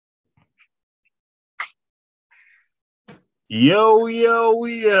Yo, yo,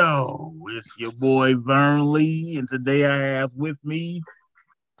 yo. It's your boy Vern Lee, and today I have with me.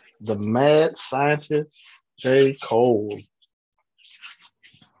 The mad scientist J. Cole.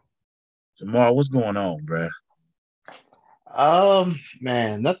 Jamal. What's going on, bruh?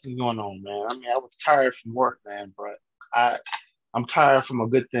 Man, nothing's going on, man. I mean, I was tired from work, man, but I I'm tired from a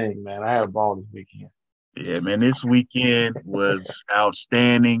good thing, man. I had a ball this weekend. Yeah, man, this weekend was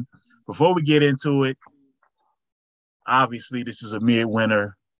outstanding. Before we get into it, obviously this is a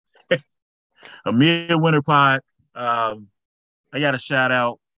midwinter pod. Um, I got to shout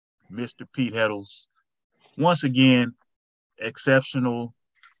out Mr. Pete Heddles. Once again, exceptional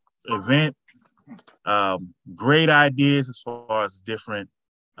event. Great ideas as far as different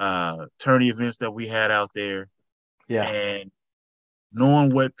tourney events that we had out there. Yeah, And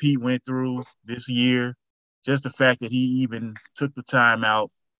knowing what Pete went through this year, just the fact that he even took the time out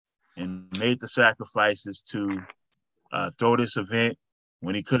and made the sacrifices to throw this event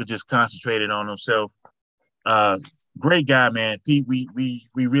when he could have just concentrated on himself. Uh, Great guy, man. Pete, we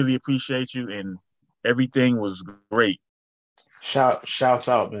really appreciate you, and everything was great. shouts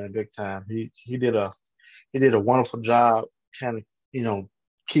out, man, big time. He did a wonderful job, kind of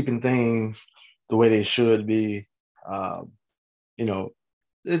keeping things the way they should be. Um, you know,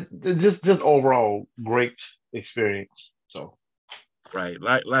 just overall great experience. So Right,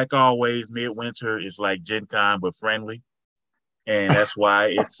 like always, midwinter is like Gen Con but friendly, and that's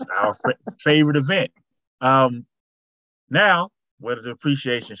why it's our favorite event. Um, Now, with the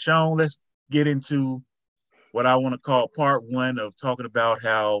appreciation shown, let's get into what I want to call part one of talking about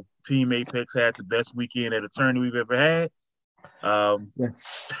how Team Apex had the best weekend at a tourney we've ever had. Um,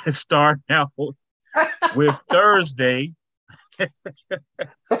 yes. Starting out with Thursday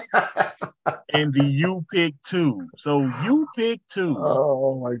and the U pick two. So you pick two.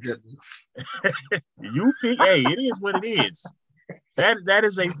 Oh my goodness. You pick. Hey, it is what it is. That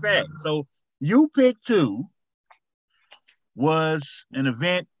is a fact. So you pick two was an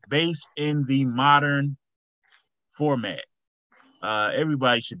event based in the modern format.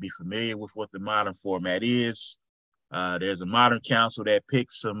 Everybody should be familiar with what the modern format is. There's a modern council that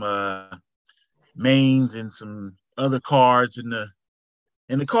picks some mains and some other cards in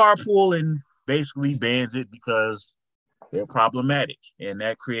the carpool and basically bans it because they're problematic, and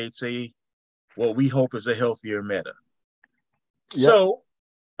that creates a what we hope is a healthier meta. Yep. So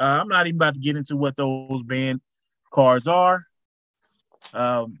I'm not even about to get into what those banned cards are.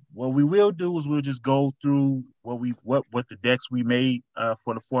 What we will do is we'll just go through what the decks we made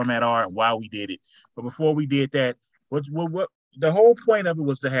for the format are and why we did it. But before we did that, what the whole point of it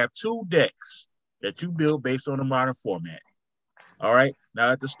was to have two decks that you build based on the modern format. All right.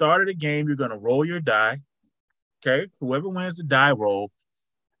 Now at the start of the game, you're gonna roll your die. Okay. Whoever wins the die roll,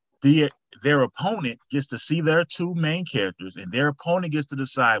 the their opponent gets to see their two main characters, and their opponent gets to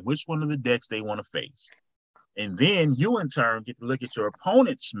decide which one of the decks they want to face. And then you, in turn, get to look at your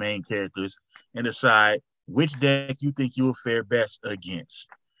opponent's main characters and decide which deck you think you'll fare best against.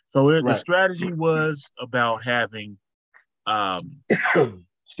 So the Right. strategy was about having um,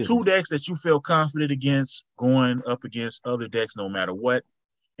 Excuse two me. decks that you feel confident against going up against other decks no matter what.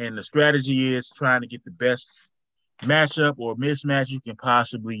 And the strategy is trying to get the best matchup or mismatch you can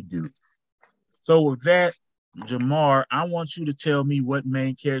possibly do. So with that, Jamar, I want you to tell me what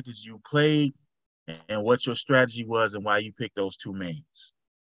main characters you played and what your strategy was and why you picked those two mains.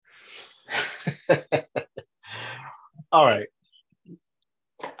 All right.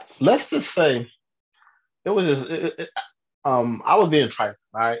 Let's just say it was just I was being trifling.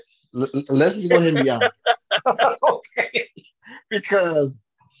 All right. Let's just go ahead and be honest. Okay. Because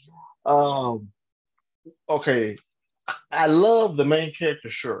um okay, I love the main character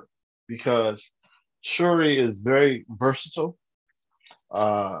Shuri because Shuri is very versatile.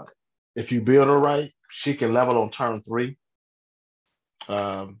 Uh, if you build her right, she can level on turn three,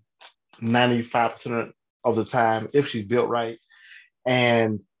 95% of the time if she's built right.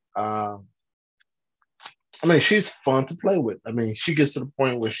 And uh, I mean, she's fun to play with. I mean, she gets to the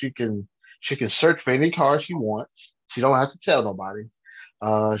point where she can search for any card she wants. She don't have to tell nobody.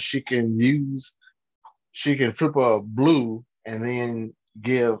 She can use she can flip a blue and then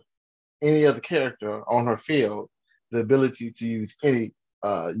give any other character on her field the ability to use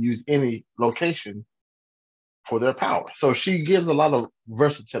any location for their power. So she gives a lot of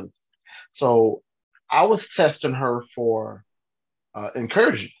versatility. So I was testing her for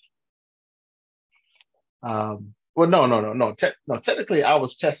incursion. Well, no, no, no, no. No, technically, I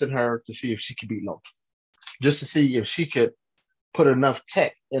was testing her to see if she could beat Loki, just to see if she could put enough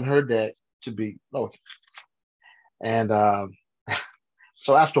tech in her deck to beat Loki. And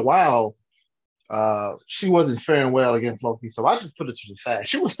so after a while, she wasn't faring well against Loki, so I just put it to the side.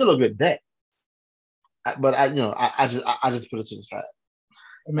 She was still a good deck, but I just put it to the side.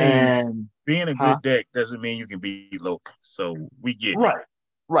 I mean, And being a huh? good deck doesn't mean you can beat Loki. So we get it.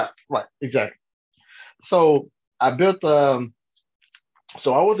 Right, right, exactly. So I built.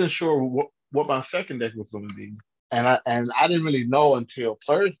 So I wasn't sure what my second deck was going to be, and I didn't really know until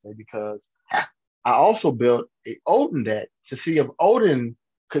Thursday because I also built a Odin deck to see if Odin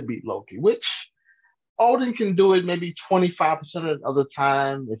could beat Loki, which Odin can do it maybe 25% of the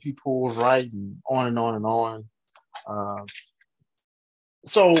time if he pulls right and on and on and on. Uh,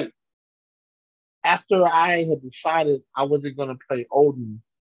 so after I had decided I wasn't going to play Odin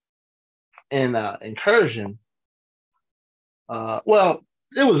in Incursion, well,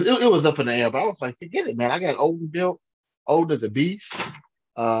 it was up in the air, but I was like, forget it, man. I got Odin built. Odin is a beast.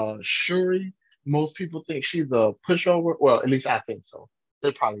 Shuri, most people think she's a pushover. Well, at least I think so.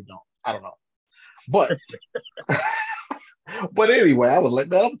 They probably don't. I don't know. But but anyway, I was like,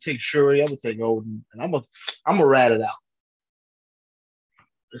 man, I'm gonna take Shuri, I'm gonna take Odin, and I'm gonna rat it out.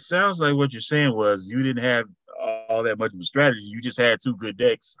 It sounds like what you're saying was you didn't have all that much of a strategy. You just had two good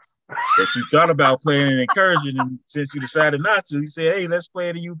decks that you thought about playing and encouraging, and since you decided not to, you said, "Hey, let's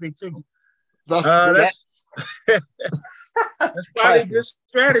play the U Pick Two." That That's that's probably a trifling. good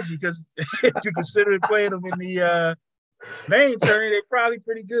strategy because if you consider playing them in the main tourney, they're probably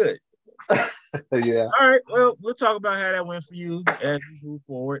pretty good. Yeah. All right, well, we'll talk about how that went for you as we move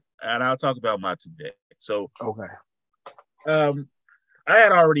forward, and I'll talk about my two decks. So, Okay. um, I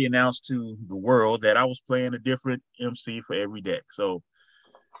had already announced to the world that I was playing a different MC for every deck. So,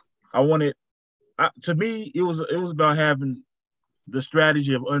 I wanted, to me, it was about having the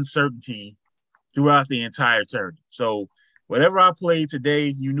strategy of uncertainty throughout the entire tournament. So, whatever I played today,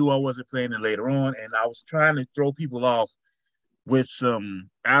 you knew I wasn't playing it later on, and I was trying to throw people off with some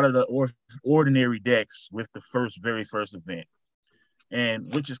out of the ordinary decks with the very first event,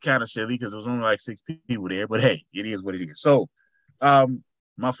 and which is kind of silly because there was only like 6 people there. But hey, it is what it is. So, um,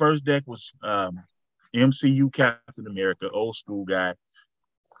 my first deck was MCU Captain America, old school guy,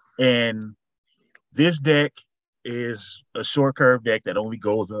 and this deck is a short curve deck that only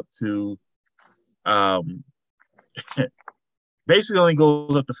goes up to um, basically only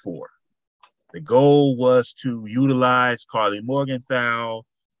goes up to 4. The goal was to utilize Carly Morgenthau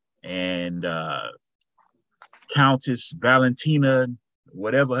and Countess Valentina,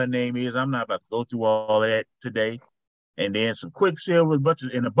 whatever her name is. I'm not about to go through all that today. And then some Quicksilver,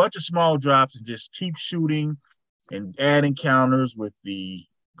 and a bunch of small drops, and just keep shooting and adding counters with the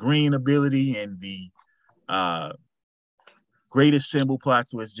green ability and the uh, greatest symbol plot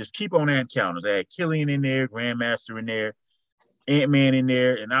twist. Just keep on adding counters. I had Killian in there, Grandmaster in there, Ant-Man in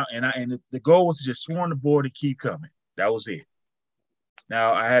there, and the goal was to just swarm the board and keep coming. That was it.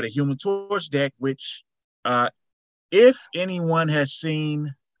 Now I had a Human Torch deck, which uh, if anyone has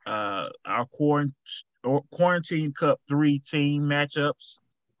seen our quarantine cup 3 team matchups,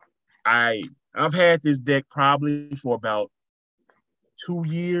 I've had this deck probably for about 2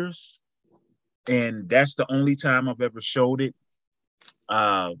 years, and that's the only time I've ever showed it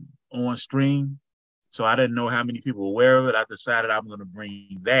on stream. So I didn't know how many people were aware of it. I decided I'm going to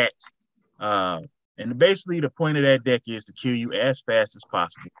bring that. Uh, and basically, the point of that deck is to kill you as fast as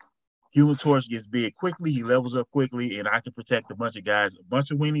possible. Human Torch gets big quickly, he levels up quickly, and I can protect a bunch of guys, a bunch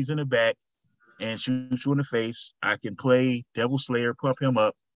of weenies in the back, and shoot you in the face. I can play Devil Slayer, pump him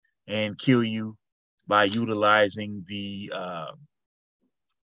up, and kill you by utilizing the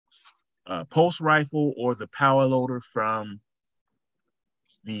pulse rifle or the power loader from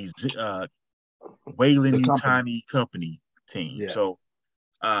the The Wayland company. Utani Company team. Yeah. So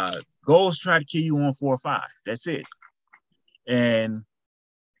goal is try to kill you on 4 or 5. That's it. And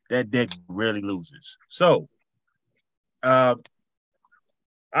that deck rarely loses. So uh,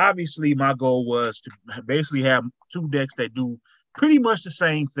 obviously my goal was to basically have 2 decks that do pretty much the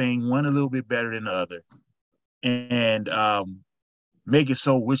same thing, one a little bit better than the other, and make it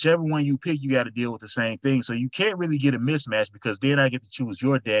so whichever one you pick, you got to deal with the same thing. So you can't really get a mismatch because then I get to choose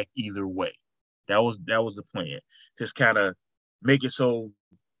your deck either way. That was the plan. Just kind of make it so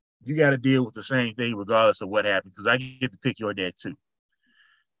you got to deal with the same thing regardless of what happens because I get to pick your deck too.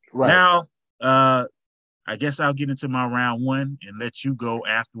 Right. Now, I guess I'll get into my round 1 and let you go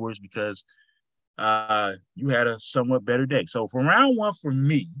afterwards because you had a somewhat better day. So for round 1 for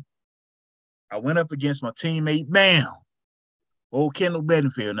me, I went up against my teammate Bam, old Kendall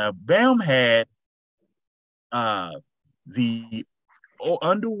Bedingfield. Now Bam had the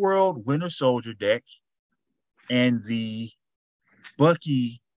Underworld Winter Soldier deck and the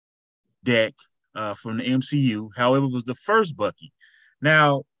Bucky deck from the MCU. However, it was the first Bucky.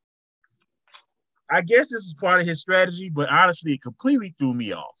 Now, I guess this is part of his strategy, but honestly, it completely threw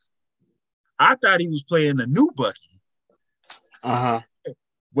me off. I thought he was playing the new Bucky. Uh-huh.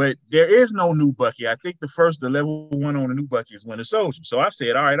 But there is no new Bucky. I think the level one on the new Bucky is Winter Soldier. So I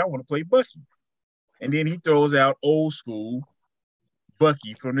said, all right, I want to play Bucky. And then he throws out old school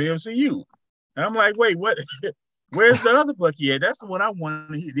Bucky from the MCU. And I'm like, wait, what? Where's the other Bucky at? That's the one I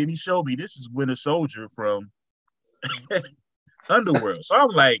wanted. Then he showed me this is Winter Soldier from Underworld. So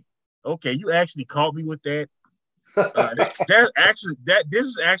I'm like, okay, you actually caught me with that. This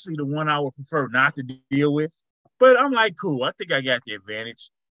is actually the one I would prefer not to deal with. But I'm like, cool. I think I got the advantage.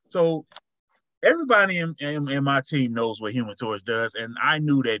 So everybody in my team knows what Human Torch does, and I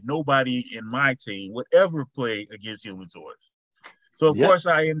knew that nobody in my team would ever play against Human Torch. So of course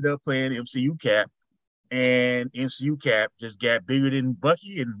I ended up playing MCU Cap, and MCU Cap just got bigger than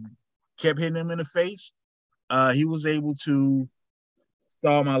Bucky and kept hitting him in the face. He was able to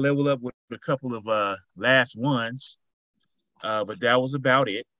stall my level up with a couple of last ones, but that was about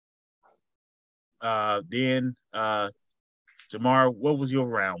it. Then Jamar, what was your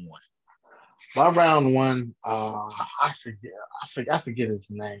round one? My round one, I forget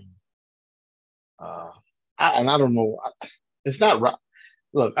his name. And I don't know. It's not right.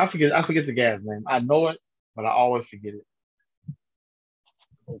 Look, I forget the guy's name. I know it, but I always forget it.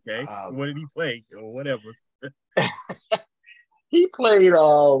 Okay, what did he play or whatever? He played.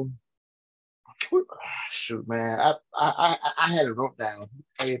 Shoot, man, I had it wrote down.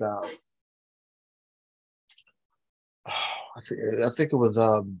 He played. I think it was.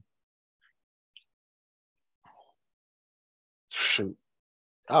 Shoot.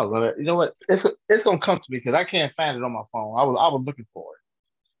 Oh, well, you know what? It's gonna come to me because I can't find it on my phone. I was looking for it.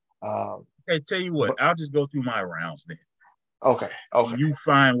 Hey, tell you what, but, I'll just go through my rounds then. Okay. You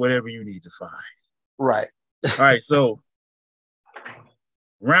find whatever you need to find. Right. All right. So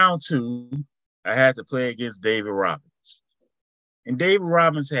round two, I had to play against David Robbins, and David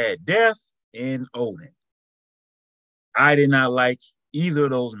Robbins had Death and Odin. I did not like either of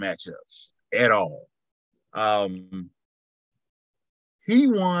those matchups at all. He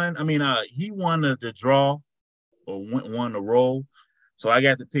won. I mean, he won the draw or won the roll. So I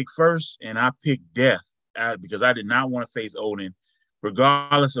got to pick first, and I picked Death because I did not want to face Odin,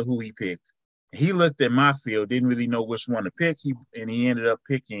 regardless of who he picked. He looked at my field, didn't really know which one to pick. He ended up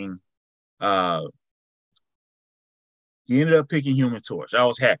picking. He ended up picking Human Torch. I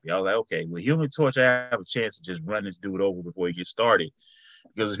was happy. I was like, okay, with Human Torch, I have a chance to just run this dude over before he gets started.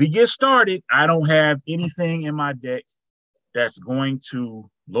 Because if he gets started, I don't have anything in my deck that's going to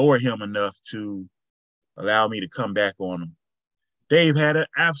lower him enough to allow me to come back on him. Dave had an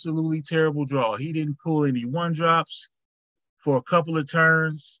absolutely terrible draw. He didn't pull any one drops for a couple of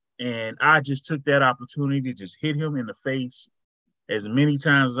turns, and I just took that opportunity to just hit him in the face as many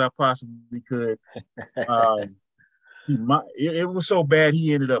times as I possibly could. It was so bad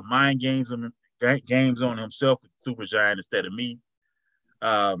he ended up mind games on himself with Super Giant instead of me.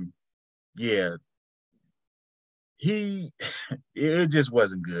 Yeah, it just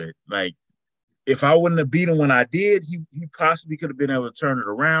wasn't good. Like, if I wouldn't have beat him when I did, he possibly could have been able to turn it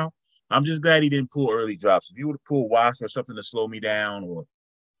around. I'm just glad he didn't pull early drops. If he would have pulled Wasp or something to slow me down or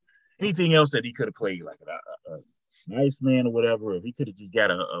anything else that he could have played, like a nice man or whatever, if he could have just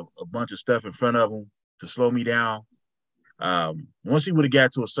got a bunch of stuff in front of him to slow me down. Once he would have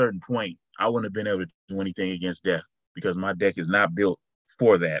got to a certain point, I wouldn't have been able to do anything against Death because my deck is not built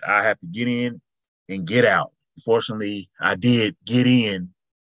for that. I have to get in and get out. Fortunately, I did get in.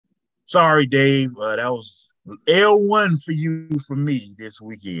 Sorry, Dave. That was L1 for you for me this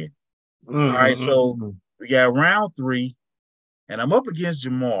weekend. Mm-hmm. All right, so we got round 3, and I'm up against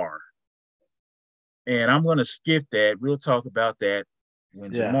Jamar. And I'm going to skip that. We'll talk about that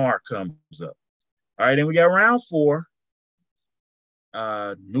when Jamar comes up. All right, then we got round 4.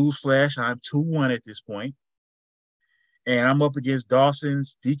 Newsflash, I'm 2-1 at this point. And I'm up against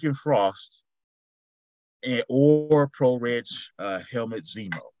Dawson's Deacon Frost or Pro Reg Helmet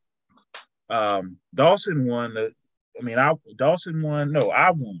Zemo. Dawson won. Dawson won. No,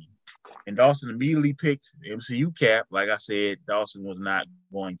 I won. And Dawson immediately picked MCU Cap. Like I said, Dawson was not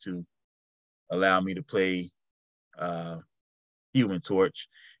going to allow me to play Human Torch.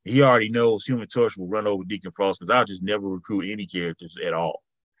 He already knows Human Torch will run over Deacon Frost because I'll just never recruit any characters at all.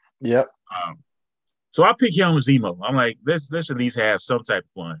 Yep. So I picked Helmet Zemo. I'm like, let's at least have some type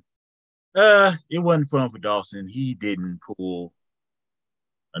of fun. It wasn't fun for Dawson. He didn't pull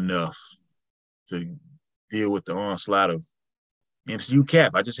enough to deal with the onslaught of MCU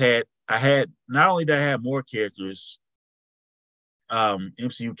Cap. I had not only did I have more characters,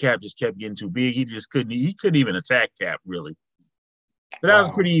 MCU Cap just kept getting too big. He couldn't even attack Cap really. But that was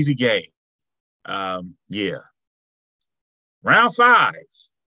a pretty easy game. Yeah. Round 5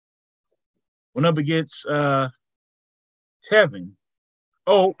 went up against Kevin.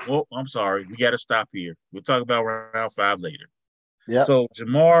 Oh, well, I'm sorry. We got to stop here. We'll talk about round 5 later. Yeah. So,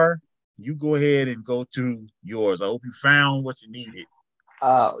 Jamar, you go ahead and go through yours. I hope you found what you needed.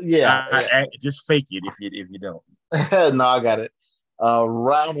 Yeah. Just fake it if you don't. No, I got it.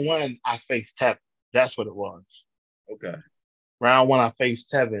 Round 1, I faced Tevin. That's what it was. Okay. Round 1, I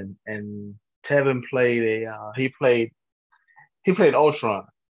faced Tevin, and Tevin played he played Ultron,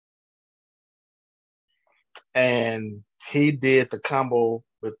 and he did the combo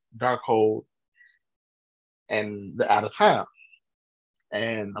with Darkhold and the Out of Time.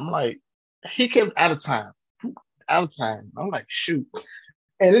 And I'm like, he kept out of time, out of time. I'm like, shoot.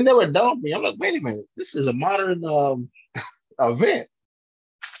 And it never dawned on me. I'm like, wait a minute, this is a modern event.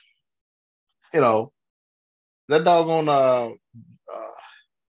 You know, that doggone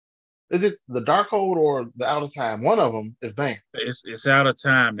is it the Darkhold or the Out of Time? One of them is banned. It's Out of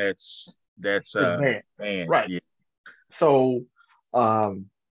Time. That's It's banned. banned. Right. Yeah. So,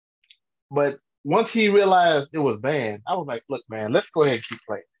 but once he realized it was banned, I was like, look, man, let's go ahead and keep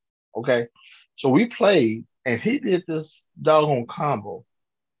playing. Okay. So we played, and he did this doggone combo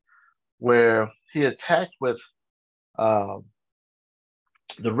where he attacked with uh,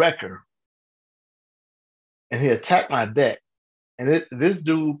 the Wrecker, and he attacked my deck. And this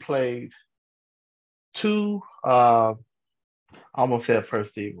dude played two, I almost said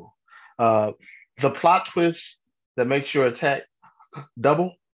first evil. Uh, the plot twist that makes your attack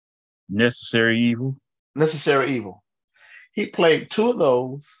double, Necessary Evil. necessary evil. He played two of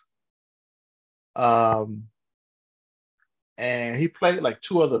those, um, and he played like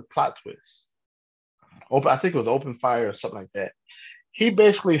two other plot twists. I think it was open fire or something like that. He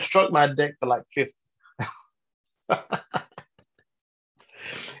basically struck my deck for like 50.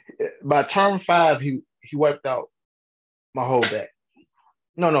 By turn 5, he wiped out my whole deck.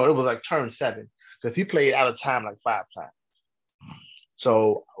 No, it was like turn 7 because he played out of time like 5 times.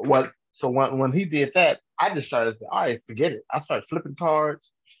 So what? So when he did that, I just started to say, all right, forget it. I started flipping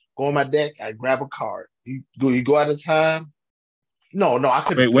cards, go on my deck, I grab a card. You go out of time. No, I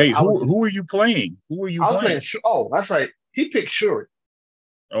couldn't flip. Wait. Who are you playing? Who are you I was playing? playing. Oh, that's right. He picked Shuri.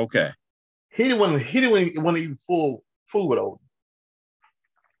 Okay. He didn't want to even fool with Odin.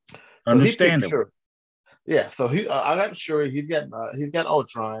 So he picked Understandable. Shuri. Yeah. So I got Shuri. He's got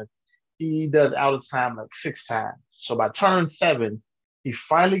Ultron. He does out of time like 6 times. So by turn 7, he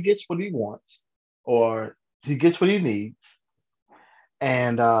finally gets what he wants, or he gets what he needs,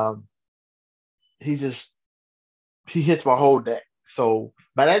 and he just he hits my whole deck. So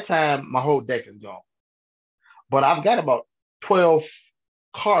by that time, my whole deck is gone. But I've got about 12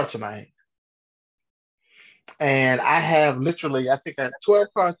 cards in my hand, and I have literally, I think I have 12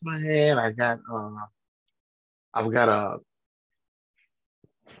 cards in my hand. I've got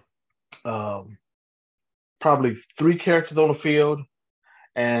um, probably 3 characters on the field,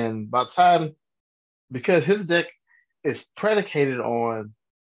 and by the time, because his deck is predicated on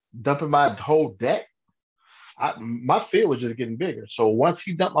dumping my whole deck, my field was just getting bigger. So once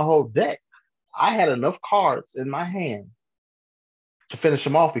he dumped my whole deck, I had enough cards in my hand to finish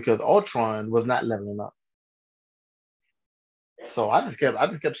him off because Ultron was not leveling up. So I just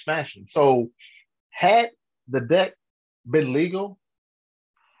kept smashing. So had the deck been legal,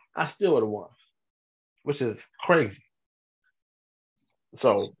 I still would have won, which is crazy.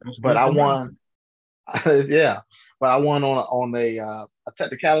 So, That's but good I to know. won. Yeah, but I won on a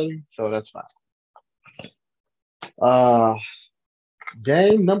technicality, so that's fine. Uh,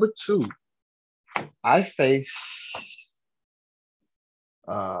 game number 2, I face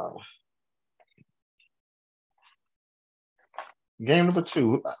uh game number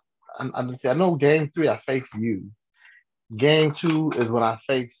 2. I know game 3 I face you. Game 2 is when I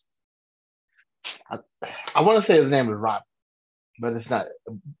face. I, I want to say his name is Rob, but it's not.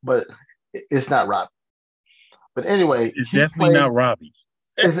 But it's not Rob. But anyway, It's he definitely not played. Robbie.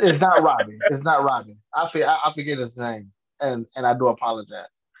 It's not Robbie. It's not Robbie. I forget his name, and I do apologize.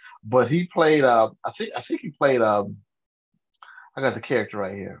 But he played. I think he played. I got the character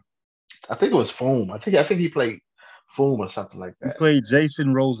right here. I think it was Foom. I think he played Foom or something like He that. played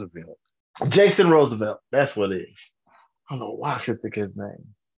Jason Roosevelt. Jason Roosevelt. That's what it is. I don't know why I could think of his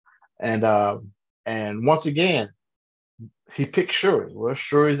name. And once again, he picked Shuri. Well,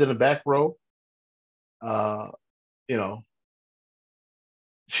 Shuri's in the back row. Uh, you know,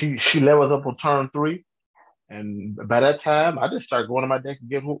 she levels up on turn 3. And by that time, I just started going to my deck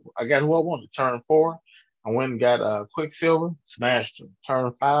and I got who I wanted. Turn 4, I went and got Quicksilver, smashed him.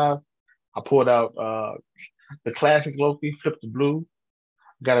 Turn 5, I pulled out the classic Loki, flipped the blue.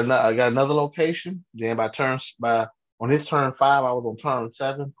 I got another location. Then by on his turn 5, I was on turn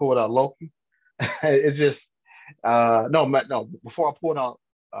 7. Pulled out Loki. It just no, before I pulled out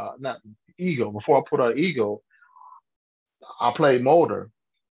not Ego. Before I pulled out Ego, I played Molder.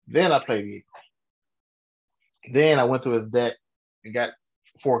 Then I played Ego. Then I went through his deck and got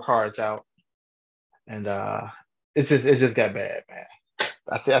 4 cards out, and it just got bad, man.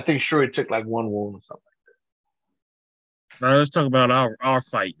 I think Shuri took like 1 wound or something. Now let's talk about our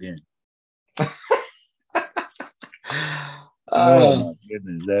fight then. Oh Uh, my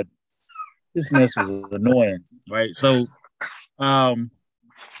goodness, that this mess was annoying, right? So, um,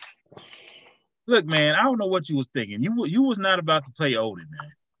 look, man, I don't know what you was thinking. You was not about to play Odin,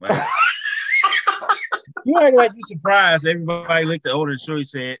 man. Like you act like you surprised. Everybody looked at Odin and Shuri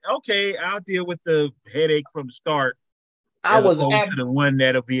said, "Okay, I'll deal with the headache from the start, I as was opposed ab- to the one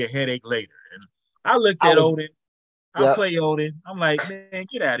that'll be a headache later." And I looked I at was Odin. I yeah play Odin. I'm like, man,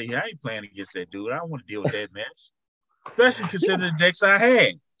 get out of here. I ain't playing against that dude. I don't want to deal with that mess, especially considering the decks I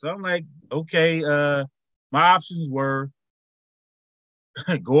had. So I'm like, okay, my options were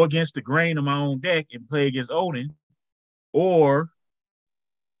go against the grain of my own deck and play against Odin, or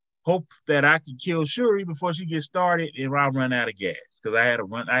hope that I can kill Shuri before she gets started and I'll run out of gas because I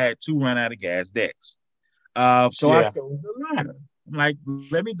had 2 run out of gas decks. So I yeah chose the latter. I'm like,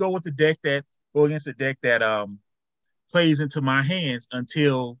 let me go with the deck that go against the deck that plays into my hands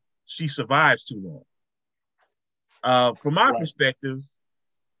until she survives too long. From my right perspective,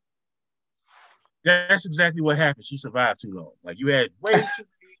 that's exactly what happened. She survived too long. Like you had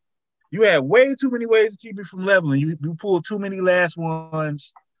way too many ways to keep me from leveling. You pulled too many last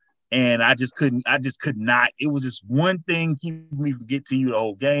ones, and I just couldn't. I just could not. It was just one thing keeping me from getting to you the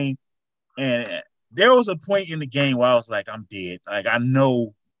whole game. And there was a point in the game where I was like, I'm dead. Like I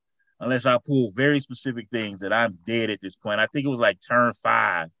know unless I pull very specific things that I'm dead at this point. I think it was like turn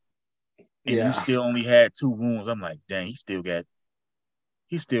 5, and you yeah still only had 2 wounds. I'm like, dang, he still got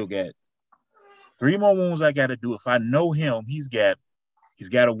 3 more wounds I got to do. If I know him, he's got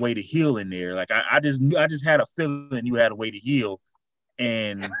a way to heal in there. Like I just had a feeling you had a way to heal,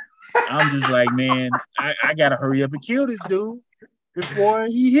 and I'm just like, man, I gotta hurry up and kill this dude before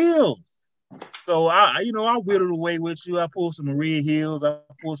he heals. So I whittled away with you. I pulled some Maria heals. I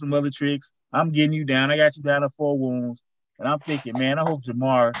pulled some other tricks. I'm getting you down. I got you down to 4 wounds, and I'm thinking, man, I hope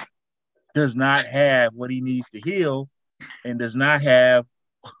Jamar does not have what he needs to heal, and does not have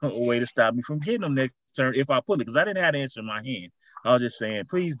a way to stop me from getting him next turn if I pull it, because I didn't have the answer in my hand. I was just saying,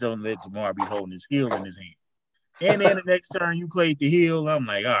 please don't let Jamar be holding his heel in his hand. And then the next turn you played the heel. I'm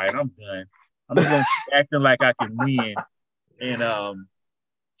like, all right, I'm done. I'm just gonna keep acting like I can win. And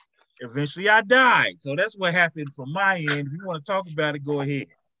eventually I died. So that's what happened from my end. If you want to talk about it, go ahead.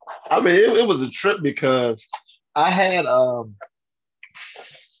 I mean it was a trip because I had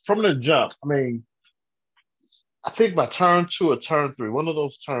from the jump. I mean, I think by turn 2 or turn 3, one of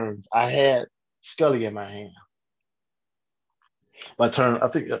those turns, I had Scully in my hand. By turn, I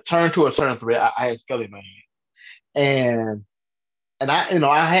think turn 2 or turn 3, I had Scully in my hand, and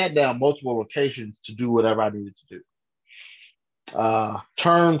I had down multiple locations to do whatever I needed to do.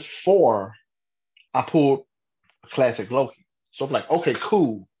 Turn 4, I pulled a classic Loki, so I'm like, okay,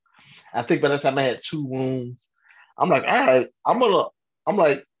 cool. I think by that time I had 2 wounds. I'm like, all right, I'm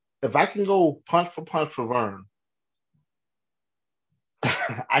like, if I can go punch for Vern,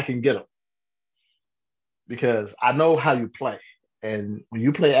 I can get him because I know how you play. And when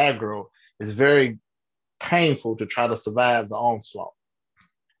you play aggro, it's very painful to try to survive the onslaught.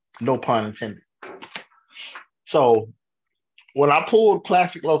 No pun intended. So when I pulled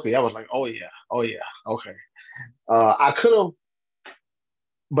classic Loki, I was like, oh yeah, okay. I could have,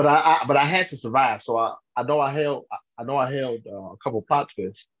 but I had to survive. So I know I held a couple plot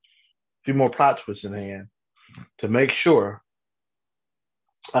twists, a few more plot twists in hand to make sure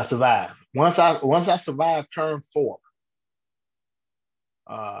I survived. Once I survived turn 4,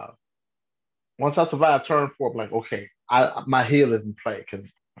 uh, once I survived turn 4, I'm like, okay, my heal is in play because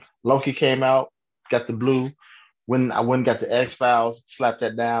Loki came out, got the blue. When I went and got the X Files, slapped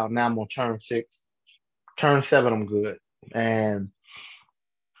that down. Now I'm on turn 6. Turn 7, I'm good. And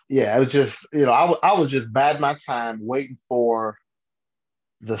yeah, it was just, I was just biding my time waiting for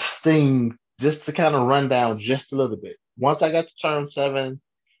the sting just to kind of run down just a little bit. Once I got to turn 7,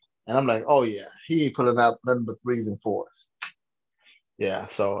 and I'm like, oh yeah, he ain't pulling out nothing but 3s and 4s. Yeah,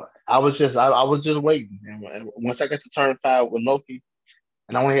 so I was just waiting. And once I got to turn 5 with Loki,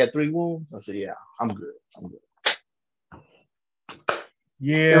 and I only had 3 wounds, I said, yeah, I'm good. I'm good.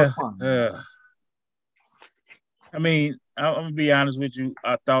 It was Yeah. fun, man. I mean, I'm gonna be honest with you.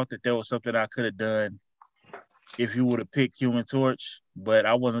 I thought that there was something I could have done if you would have picked Human Torch, but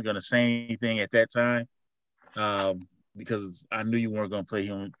I wasn't gonna say anything at that time because I knew you weren't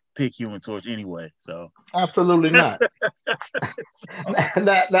gonna pick Human Torch anyway. So, Absolutely not. so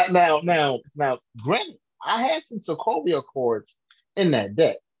Now, granted, I had some Sokovia chords in that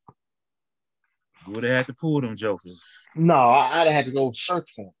deck. you would have had to pull them jokers. No, I'd have had to go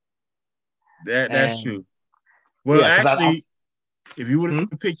search for them. That's And true. Well, yeah, because I actually, if you would hmm?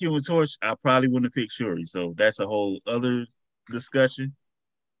 have picked Human Torch, I probably wouldn't have picked Shuri. So that's a whole other discussion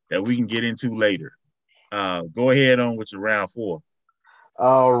that we can get into later. Go ahead on with your round four.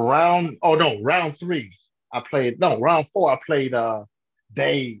 round oh no, round three. I played no round four. I played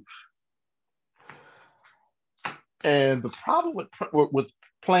Dave, and the problem with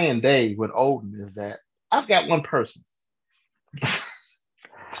playing Dave with Odin is that I've got one person.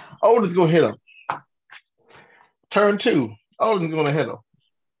 Odin's gonna hit him. Turn two, Odin's gonna hit him.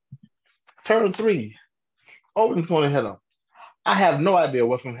 Turn three, Odin's gonna hit him. I have no idea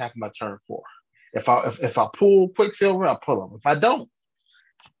what's gonna happen by turn four. If I pull Quicksilver, I pull him. If I don't,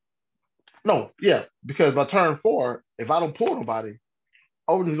 no, yeah, because by turn four, if I don't pull nobody,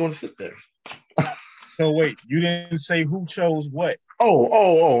 Odin's gonna sit there. So wait, you didn't say who chose what?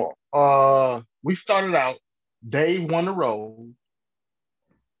 We started out. Dave won the road,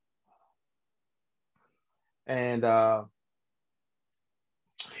 and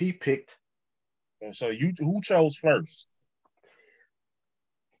he picked. So you who chose first?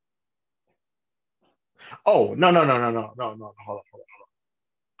 Oh no! Hold on.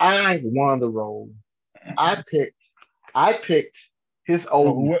 I won the road. I picked. I picked his So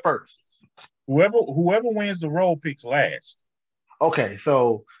Odin first. whoever wins the role picks last. Okay,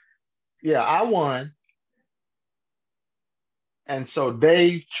 so yeah, I won, and so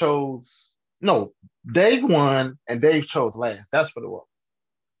Dave chose. No, Dave won, and Dave chose last. That's what it was.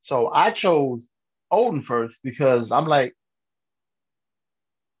 So I chose Odin first because I'm like,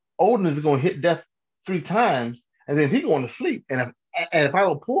 Odin is going to hit death three times, and then he going to sleep. And if I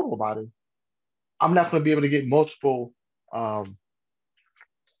don't pull nobody, I'm not going to be able to get multiple um,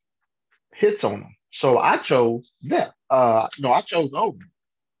 hits on him. So I chose death. No, I chose Odin.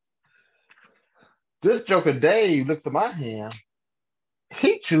 This Joker Dave looks at my hand.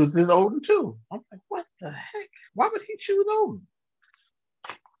 He chooses Odin too. I'm like, what the heck? Why would he choose Odin?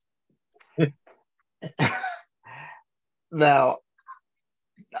 Now,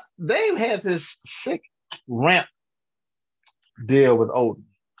 Dave has this sick ramp deal with Odin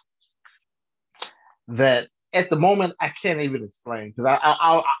that at the moment I can't even explain because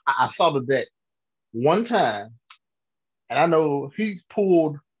I saw the deck one time and I know he's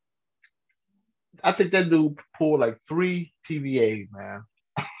pulled. I think that dude pulled like three TVAs, man.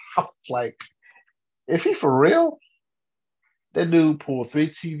 I was like, is he for real? That dude pulled three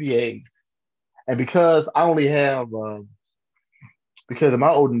TVAs, and because of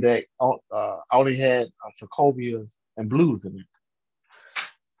my Odin deck, I only had Sokovias and blues in it.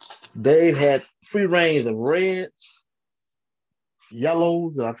 Dave had free range of reds,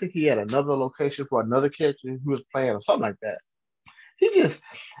 yellows, and I think he had another location for another character who was playing or something like that. He just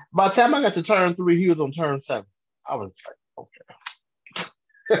by the time I got to turn three, he was on turn seven. I was like,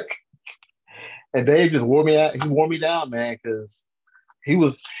 okay. And Dave just wore me out. He wore me down, man, because he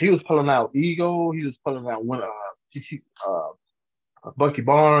was pulling out Ego. He was pulling out Bucky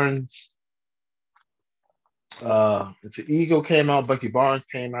Barnes. The Ego came out. Bucky Barnes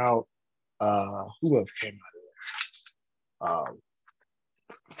came out. Who else came out?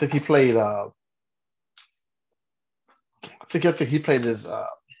 I think he played. I think he played his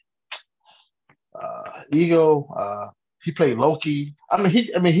Ego. He played Loki. I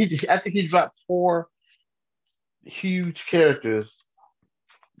think he dropped four huge characters.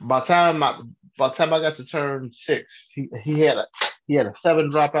 By the time I got to turn six, he had a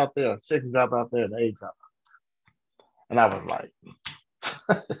seven drop out there, a six drop out there, and an eight drop, and I was like,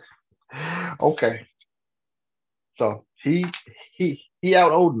 okay. So he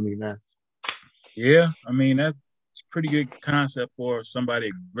out Odin me, man. Yeah, I mean that's a pretty good concept for somebody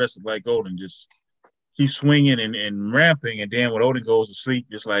aggressive like Golden. Just keep swinging and ramping, and then when Odin goes to sleep,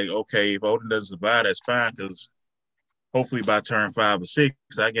 just like okay, if Odin doesn't survive, that's fine because hopefully by turn 5 or 6,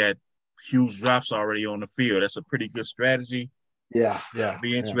 I got huge drops already on the field. That's a pretty good strategy. Yeah, I'll yeah,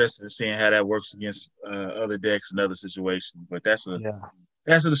 be yeah, interested in seeing how that works against other decks and other situations. But yeah.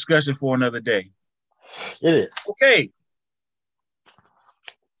 that's a discussion for another day. It is. Okay,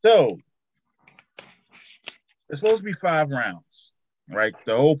 so it's supposed to be 5 rounds, right?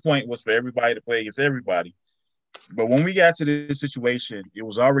 The whole point was for everybody to play against everybody. But when we got to this situation, it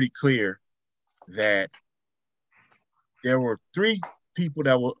was already clear that there were 3 people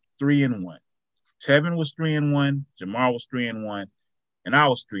that were 3-1. Tevin was 3-1, Jamar was 3-1, and I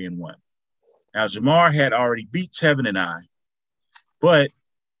was 3-1. Now Jamar had already beat Tevin and I, but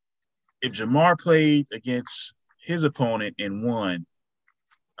if Jamar played against his opponent and won,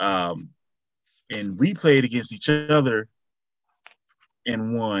 and we played against each other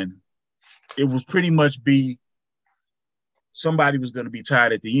and won, it was pretty much be somebody was going to be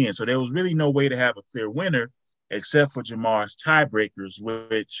tied at the end. So there was really no way to have a clear winner except for Jamar's tiebreakers,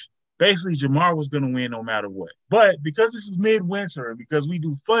 which basically Jamar was going to win no matter what. But because this is midwinter and because we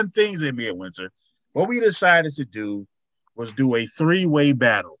do fun things in midwinter, what we decided to do was do a three-way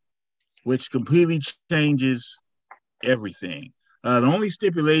battle, which completely changes everything. The only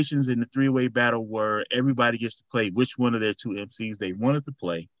stipulations in the three-way battle were everybody gets to play which one of their two MCs they wanted to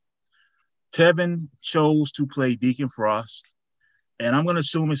play. Tevin chose to play Deacon Frost, and I'm going to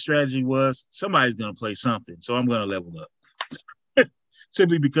assume his strategy was somebody's going to play something, so I'm going to level up.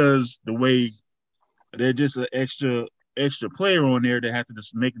 Simply because the way they're just an extra player on there that have to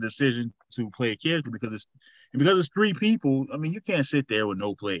just make a decision to play a character because it's three people. I mean, you can't sit there with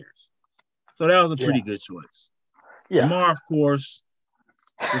no players. So that was a pretty good choice. Yeah. Jamar, of course,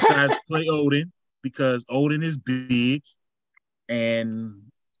 decided to play Odin because Odin is big and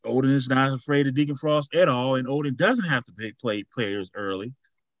Odin is not afraid of Deacon Frost at all, and Odin doesn't have to play players early.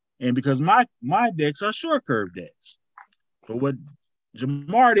 And because my decks are short curve decks. But what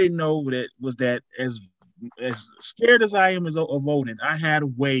Jamar didn't know that as scared as I am of Odin, I had a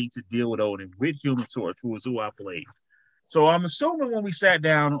way to deal with Odin with Human Torch, who was who I played. So I'm assuming when we sat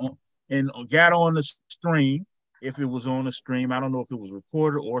down and got on the stream, if it was on the stream, I don't know if it was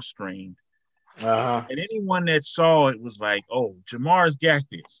recorded or streamed. Uh-huh. And anyone that saw it was like, "Oh, Jamar's got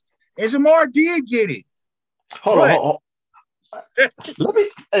this," and Jamar did get it. Hold on.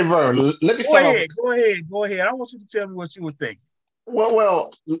 Hey, Vern, let me start off. Go ahead. I want you to tell me what you were thinking.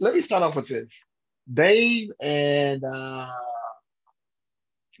 Well, let me start off with this. Dave and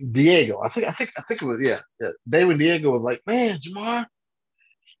Diego. I think it was yeah. Dave and Diego was like, man, Jamar,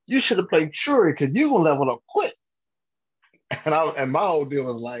 you should have played Shuri because you're gonna level up quick. And my whole deal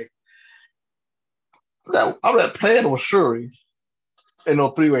was like, I'm not playing with Shuri in no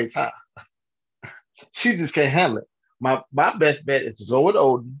three-way tie. She just can't handle it. My best bet is to go with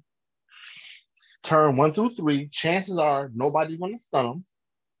Odin. Turn 1 through 3. Chances are nobody's gonna stun him.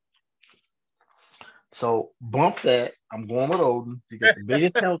 So bump that. I'm going with Odin. He got the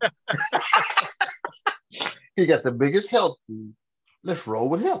biggest health. He got the biggest health food. Let's roll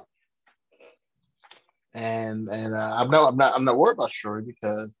with him. And I'm not worried about Shuri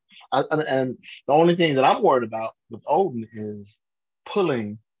because and the only thing that I'm worried about with Odin is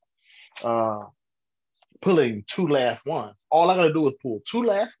pulling two last ones. All I gotta do is pull two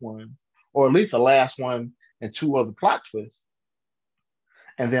last ones, or at least a last one and two other plot twists,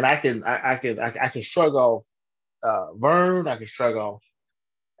 and then I can shrug off Vern. I can shrug off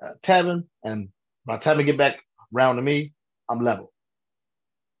Tevin, and by the time I get back round to me, I'm level.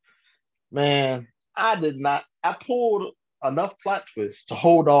 Man, I did not. I pulled enough plot twists to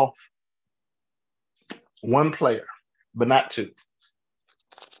hold off one player, but not two.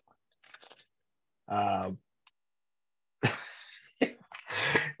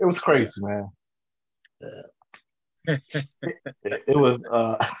 It was crazy, man. It was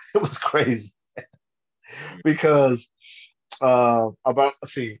it was crazy because I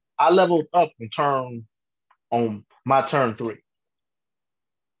leveled up on my turn 3.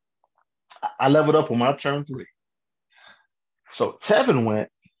 I leveled up on my turn 3. So Tevin went,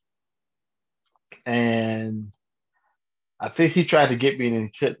 and I think he tried to get me and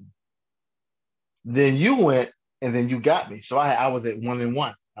he couldn't. Then you went, and then you got me. So I was at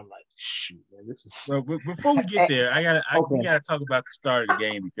 1-1. I'm like, shoot, man, this is. Well, before we get there, we gotta talk about the start of the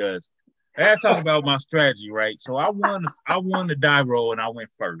game because I gotta talk about my strategy, right? So I won the die roll and I went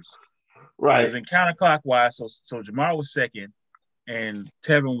first. Right. It was in counterclockwise, so Jamar was second and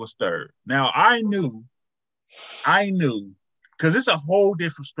Tevin was third. Now I knew, because it's a whole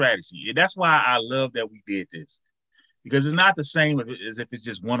different strategy, and that's why I love that we did this because it's not the same as if it's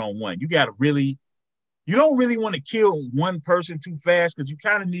just one-on-one. You don't really want to kill one person too fast because you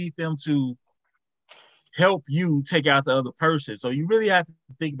kind of need them to help you take out the other person. So you really have to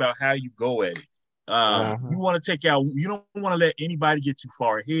think about how you go at it. You want to you don't want to let anybody get too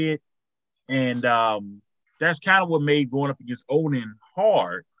far ahead. And that's kind of what made going up against Odin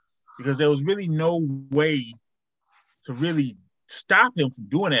hard because there was really no way to really stop him from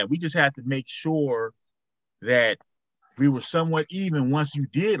doing that. We just had to make sure that we were somewhat even once you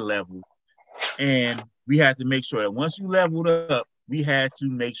did level. And we had to make sure that once you leveled up, we had to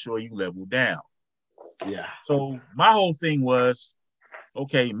make sure you leveled down. Yeah. So my whole thing was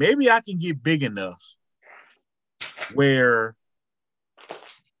okay, maybe I can get big enough where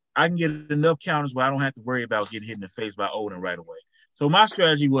I can get enough counters where I don't have to worry about getting hit in the face by Odin right away. So my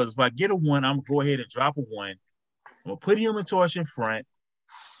strategy was if I get a 1, I'm gonna go ahead and drop a 1. I'm gonna put Human Torch in front.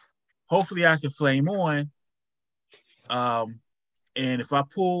 Hopefully I can flame on. And if I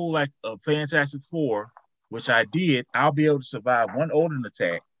pull like a Fantastic Four, which I did, I'll be able to survive 1 Odin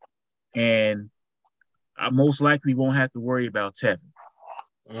attack. And I most likely won't have to worry about Tevin.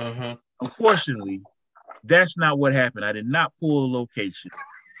 Mm-hmm. Unfortunately, that's not what happened. I did not pull a location.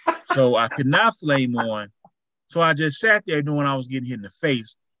 So I could not flame on. So I just sat there knowing I was getting hit in the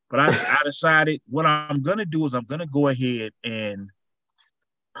face. But I decided what I'm going to do is I'm going to go ahead and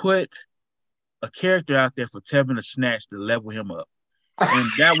put a character out there for Tevin to snatch to level him up. And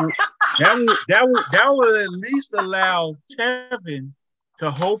that will at least allow Tevin to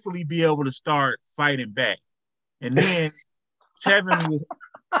hopefully be able to start fighting back. And then Tevin will,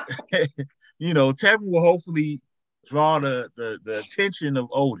 Tevin will hopefully draw the attention of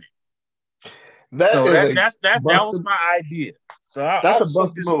Odin. That was my idea. So I was so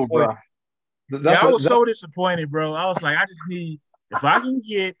disappointed. Move, bro. I was so disappointed, bro. I was like, I just need, if I can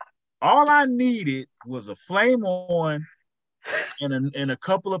get, all I needed was a flame on and a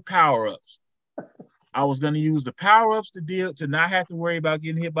couple of power-ups. I was going to use the power-ups to not have to worry about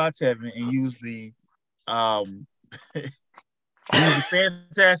getting hit by Tevin, and use the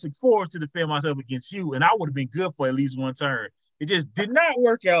Fantastic Four to defend myself against you, and I would have been good for at least 1 turn. It just did not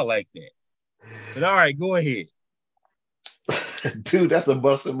work out like that. But all right, go ahead. Dude, that's a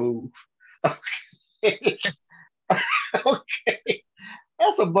busted move. Okay. Okay.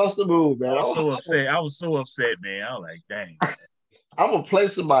 That's a busted move, man. I was so upset. I was so upset, man. I was like, dang. I'm gonna play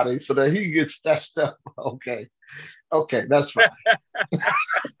somebody so that he gets stashed up. Okay. Okay, that's fine.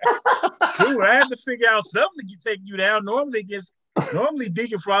 Dude, I had to figure out something to take you down. Normally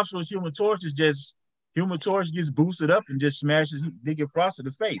Deacon Frost's Human Torch is just Human Torch gets boosted up and just smashes Deacon Frost in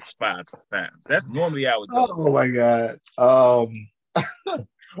the face 5 times. That's normally how it goes. Oh my god.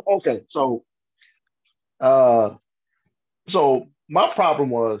 Okay, so my problem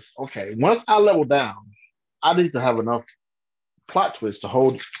was, okay, once I level down, I need to have enough plot twists to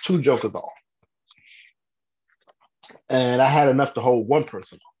hold 2 Jokers off. And I had enough to hold 1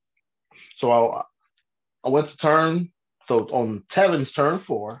 person off. So I went to turn. So on Tevin's turn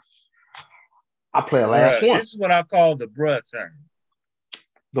 4, I play a last one. This is what I call the bruh turn.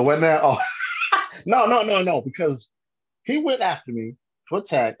 The what now? Oh, no, because he went after me to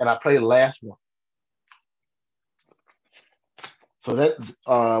attack, and I played the last one. So that,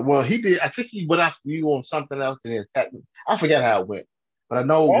 he did. I think he went after you on something else and he attacked me. I forget how it went, but I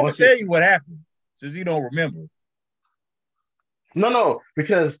know. I'm gonna tell you what happened, since you don't remember. No,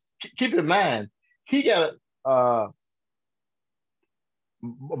 because keep in mind, he got about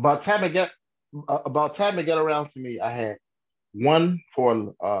time it got around to me. I had I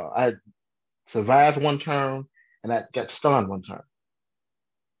had survived 1 turn, and I got stunned 1 turn.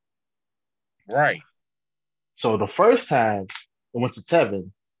 Right. So the first time I went to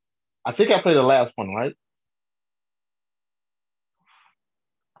Tevin, I think I played the last one, right?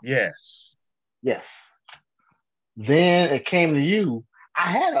 Yes. Yes. Then it came to you.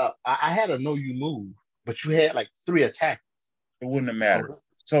 I had a know you move, but you had like 3 attacks. It wouldn't have mattered.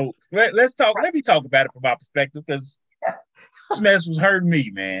 So let's talk. Let me talk about it from my perspective, because this mess was hurting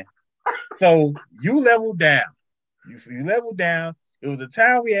me, man. So you leveled down. You leveled down. It was a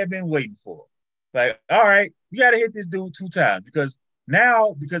time we had been waiting for. Like, all right, you got to hit this dude 2 times, because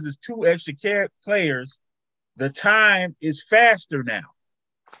it's 2 extra players, the time is faster now.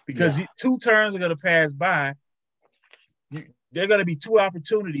 Because 2 turns are going to pass by. There are going to be 2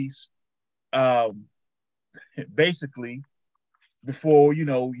 opportunities, basically, before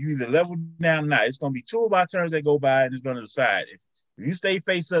you either level down or not. It's going to be 2 of our turns that go by, and it's going to decide if you stay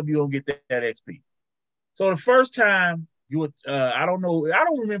face up, you don't get that XP. So the first time I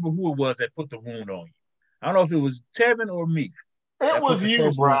don't remember who it was that put the wound on you. I don't know if it was Tevin or me. It was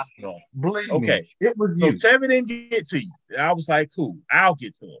you, bro. Believe me, it was you. So Tevin didn't get to you. I was like, cool, I'll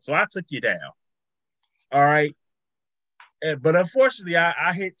get to him. So I took you down. All right. But unfortunately,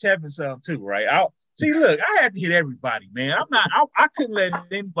 I hit Tevin some too, right? Look, I had to hit everybody, man. I couldn't let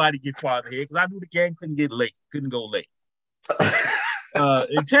anybody get farther ahead, because I knew the game couldn't go late.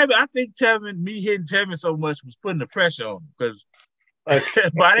 And Tevin, I think me hitting Tevin so much was putting the pressure on him, because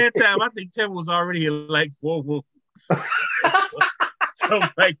by that time, I think Tevin was already at like 4 wounds. Something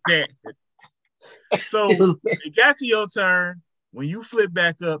like that. So it got to your turn. When you flip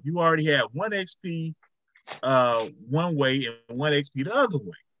back up, you already had 1 XP one way and 1 XP the other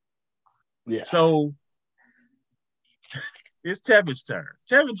way. Yeah. So It's Tevin's turn.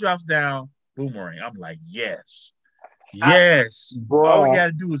 Tevin drops down Boomerang. I'm like, yes. I, Yes. All we bruh, got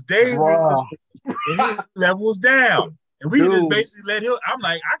to do is daze this, bruh, and he levels down. And we can just dude. basically let him. I'm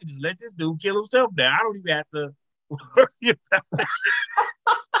like, I can just let this dude kill himself now. I don't even have to worry about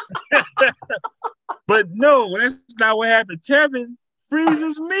it. But no, that's not what happened. Tevin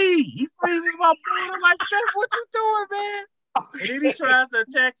freezes me. He freezes my boy. I'm like, Tevin, what you doing, man? And then he tries to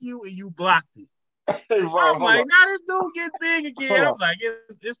attack you, and you blocked it. Hey, bro, I'm hold like, up, now this dude get big again. hold I'm up. like,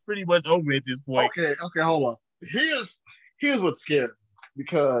 it's pretty much over at this point. Okay, hold up. Here's what's scary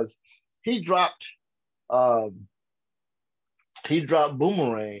because he dropped um he dropped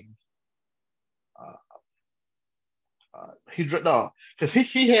Boomerang. Uh, he dropped no because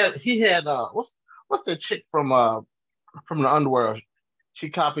he had what's that chick from the underworld? She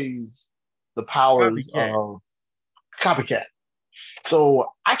copies the powers Copycat. of Copycat. So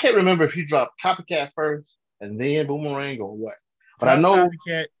I can't remember if he dropped Copycat first and then Boomerang or what. But I Dropped know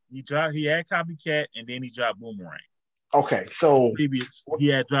Copycat. He had Copycat, and then he dropped Boomerang. okay, so He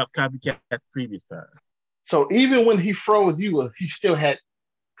had dropped Copycat the previous time. even when he froze you, he still had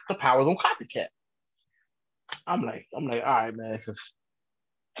the powers on Copycat. I'm like, all right, man, because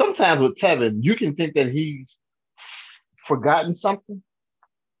sometimes with Tevin, you can think that he's forgotten something,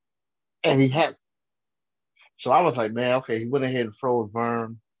 and he has. So I was like, man, okay, he went ahead and froze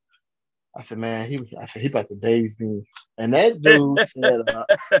Vern. I said he about to daze me, and that dude said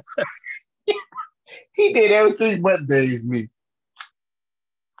he did everything but daze me.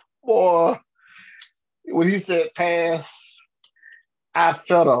 Boy, when he said pass, I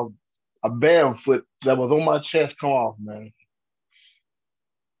felt a bam foot that was on my chest come off, man.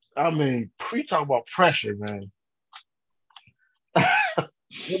 I mean, pre talk about pressure, man.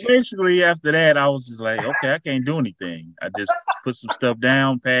 Well, basically, after that, I was just like, okay, I can't do anything. I just put some stuff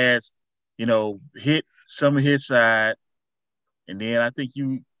down, pass, hit some of his side, and then I think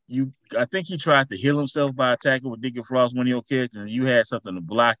he tried to heal himself by attacking with Deacon Frost, one of your characters, and you had something to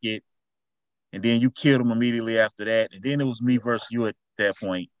block it, and then you killed him immediately after that, and then it was me versus you at that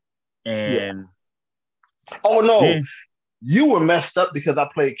point, Yeah. and Oh no, then you were messed up because I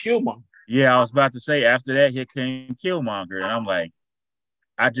played Killmonger. yeah, I was about to say after that here came Killmonger, and I'm like,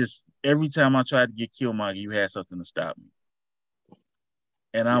 I just every time I tried to get Killmonger, you had something to stop me.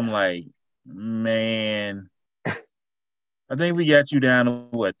 And I'm Yeah. like, man, I think we got you down to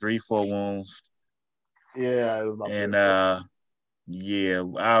what 3, 4 wounds. Yeah, it was my And birthday. yeah,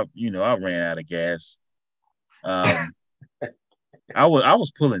 I ran out of gas. Um I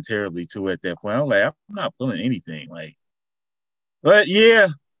was pulling terribly too at that point. I'm like, I'm not pulling anything. Like, but yeah,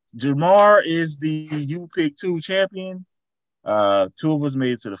 Jamar is the You Pick Two champion. Two of us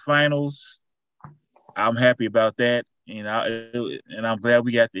made it to the finals. I'm happy about that. And I'm glad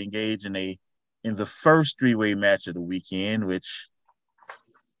we got to engage in the first three-way match of the weekend, which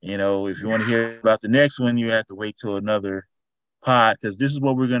if you want to hear about the next one, you have to wait till another pod because this is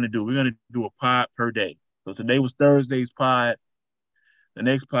what we're gonna do. We're gonna do a pod per day. So today was Thursday's pod. The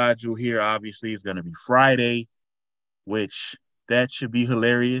next pod you'll hear obviously is gonna be Friday, which that should be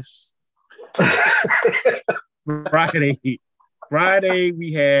hilarious. Friday, Friday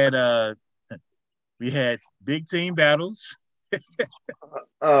we had big team battles.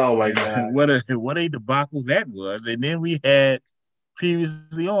 Oh my And god. what a debacle that was. And then we had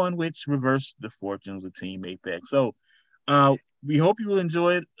previously on, which reversed the fortunes of Team Apex. So uh, we hope you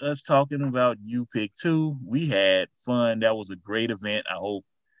enjoyed us talking about You Pick Two. We had fun. That was a great event. I hope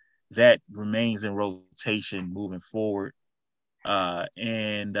that remains in rotation moving forward.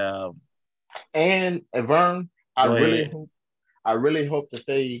 And And Vern, Go ahead. I really hope that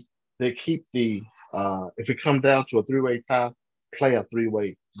they keep the if it comes down to a three-way tie, play a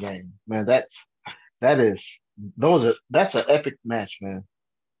three-way game. Man, that is that's an epic match, man.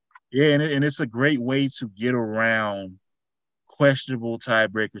 Yeah, and it's a great way to get around questionable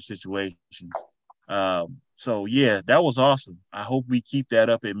tiebreaker situations. So yeah, that was awesome. I hope we keep that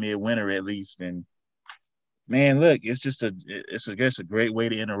up at midwinter at least. And man, look, it's a great way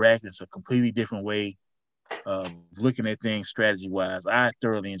to interact. It's a completely different way of looking at things strategy wise. I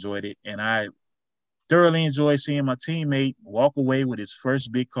thoroughly enjoyed it, and I thoroughly enjoyed seeing my teammate walk away with his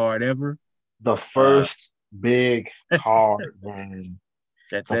first big card ever. The Uh, first big card, man.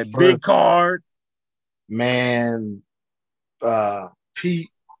 The that big first card. man, uh, Pete.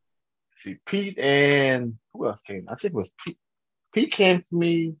 See, Pete and who else came? I think it was Pete. Pete came to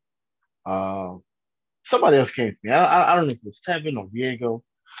me. Uh, Somebody else came to me. I don't know if it was Tevin or Diego.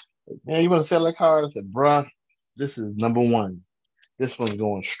 Man, you want to sell that card? I said, bruh, this is number one. This one's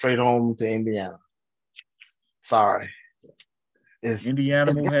going straight home to Indiana. Sorry. It's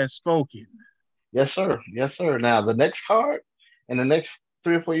Indiana it's has spoken. yes, sir. Yes, sir. Now the next card, in the next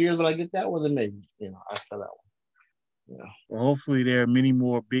 3 or 4 years when I get that one, then maybe I sell that one. Well, hopefully there are many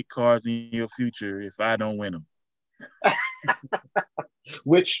more big cars in your future if I don't win them.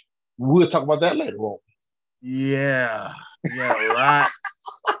 Which we'll talk about that later, won't Yeah, we got a lot.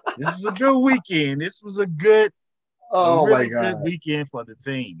 This is a good weekend. This was a Oh my really good God, weekend for the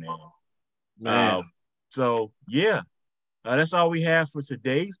team, man. man. So yeah, that's all we have for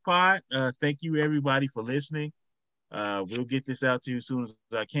today's pod. Thank you everybody for listening. We'll get this out to you as soon as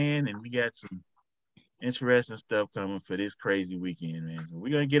I can, and we got some interesting stuff coming for this crazy weekend, man. So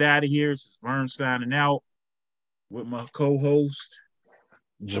we're gonna get out of here. This is Vern signing out with my co-host.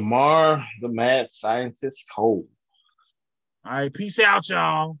 Jamar, the mad scientist, Cole. All right, peace out,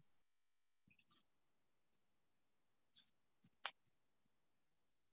 y'all.